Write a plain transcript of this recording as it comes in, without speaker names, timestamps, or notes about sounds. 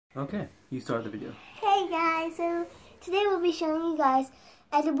Okay, you start the video. Hey guys, so today we'll be showing you guys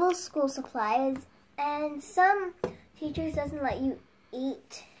edible school supplies, and some teachers doesn't let you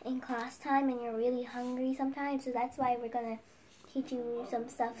eat in class time and you're really hungry sometimes, so that's why we're gonna teach you some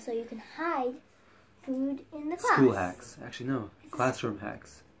stuff so you can hide food in the class. School hacks. Actually no, classroom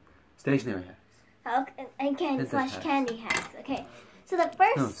hacks. Stationary hacks. Okay, and candy hacks. Okay, so the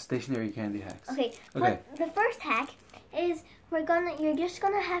first... No, stationary candy hacks. Okay, the first hack is you're just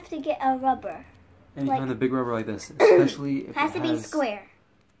gonna have to get a rubber. Any kind of big rubber like this, especially if has to be square.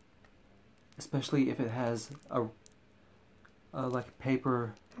 Especially if it has a like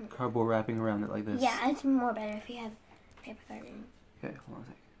paper cardboard wrapping around it like this. Yeah, it's more better if you have paper cardboard. Okay, hold on a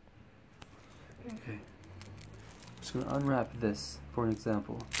second. Okay, I'm just gonna unwrap this for an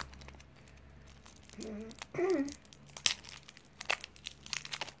example.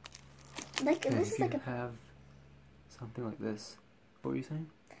 Like okay, this is like have something like this. What were you saying?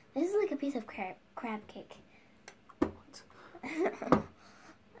 This is like a piece of crab cake. What? I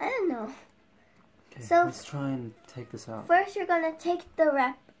don't know. Okay, so let's try and take this out. First, you're gonna take the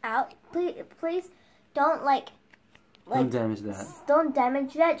wrap out. Please don't don't damage that. Don't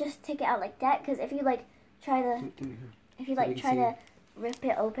damage that. Just take it out like that. Because if you try to rip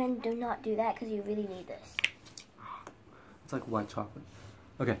it open, do not do that. Because you really need this. It's like white chocolate.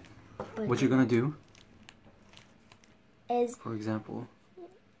 Okay. What you're gonna do is, for example, you're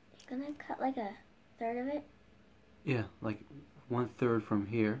gonna cut like a third of it. Yeah, like 1/3 from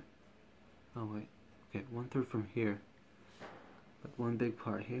here. Oh wait, okay, 1/3 from here. Like one big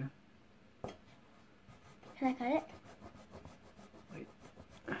part here. Can I cut it? Wait,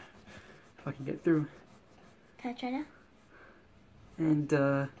 if I can get through. Can I try now? And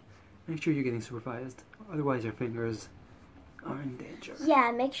make sure you're getting supervised, otherwise your fingers are in danger.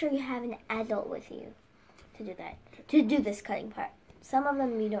 Yeah, make sure you have an adult with you to do that. To do this cutting part. Some of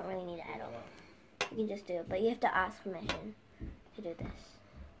them you don't really need an adult. You can just do it, but you have to ask permission to do this.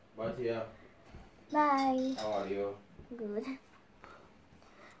 Bye. Bye. How are you? Good.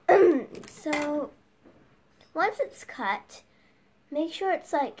 So once it's cut, make sure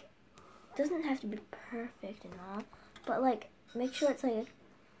it's doesn't have to be perfect and all, but make sure it's like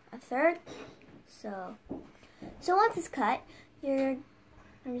a third. So once it's cut, I'm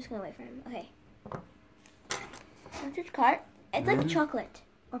just gonna wait for him. Okay. Once it's cut, it's like chocolate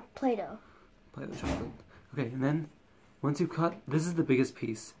or Play-Doh. Play-Doh chocolate. Okay, and then once you cut, this is the biggest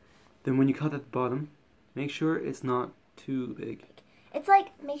piece. Then when you cut at the bottom, make sure it's not too big. It's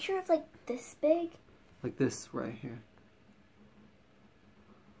make sure it's this big. Like this right here.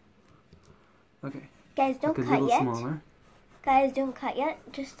 Okay. Guys, don't cut yet. Smaller. Guys, don't cut yet.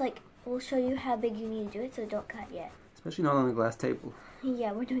 Just we'll show you how big you need to do it, so don't cut yet. Especially not on a glass table.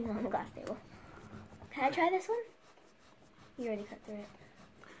 Yeah, we're doing it on the glass table. Can I try this one? You already cut through it.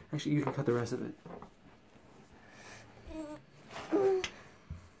 Actually, you can cut the rest of it. You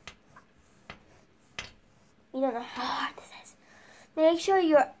don't know how hard this is. Make sure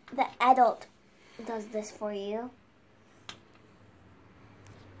the adult does this for you.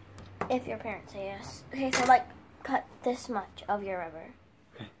 If your parents say yes. Okay, so cut this much of your rubber.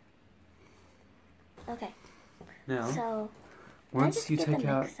 Okay. Okay. Now, so once you take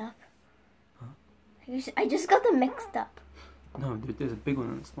out... Huh? I just got them mixed up. No, there's a big one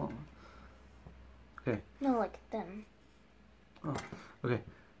and a small one. Okay. No, like them. Oh, okay.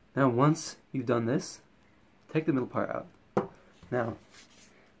 Now, once you've done this, take the middle part out. Now,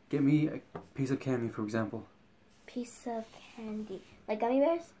 get me a piece of candy, for example. Piece of candy. Like gummy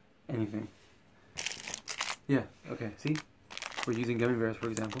bears? Anything. Yeah, okay, see? We're using gummy bears, for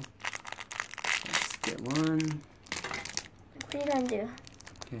example. Let's get one. What are you gonna do?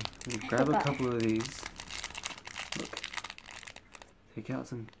 Okay, grab a couple of these. Look. Take out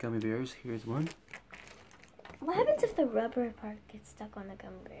some gummy bears. Here's one. What happens if the rubber part gets stuck on the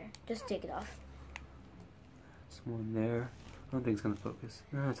gummy bear? Just take it off. There's one there. I don't think it's gonna focus.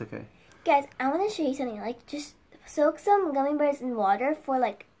 No, it's okay. Guys, I want to show you something. Just soak some gummy bears in water for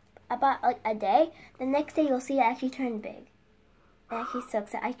about a day. The next day you'll see it actually turn big. It actually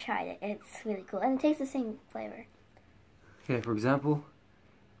soaks it. I tried it. It's really cool. And it tastes the same flavor. Okay, for example,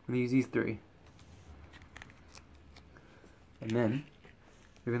 I'm gonna use these 3. And then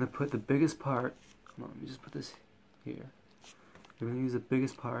you're gonna put the biggest part. Come on, let me just put this here. You're gonna use the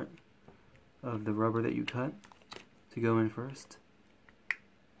biggest part of the rubber that you cut to go in first.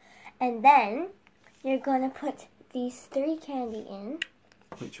 And then you're gonna put these 3 candy in.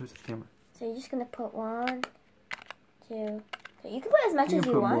 Wait, show us the camera. So you're just gonna put 1, 2, 3. You can put as much as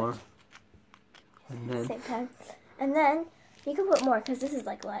you want. More. And then, same time. And then you can put more because this is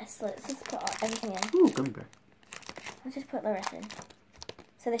less. So let's just put everything in. Ooh, gummy bear. Let's just put the rest in.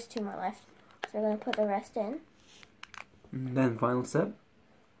 So there's 2 more left. So we're going to put the rest in. And then final step.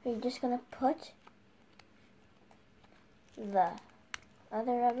 We're just going to put the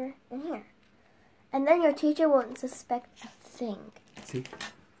other rubber in here. And then your teacher won't suspect a thing. See?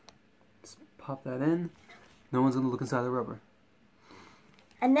 Just pop that in. No one's going to look inside the rubber.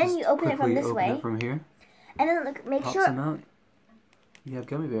 And then Just you open it from this open way. it from here. And then look, make Pops sure them out. You have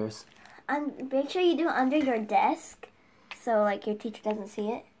gummy bears. make sure you do it under your desk, so like your teacher doesn't see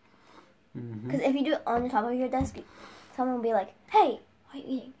it. Because if you do it on the top of your desk, someone will be like, "Hey, what are you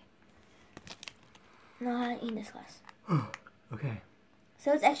eating?" No, I didn't eat this class. Okay.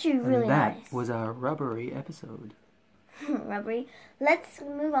 So it's actually really and that nice. was our rubbery episode. Rubbery. Let's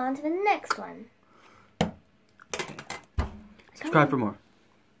move on to the next one. Subscribe for more.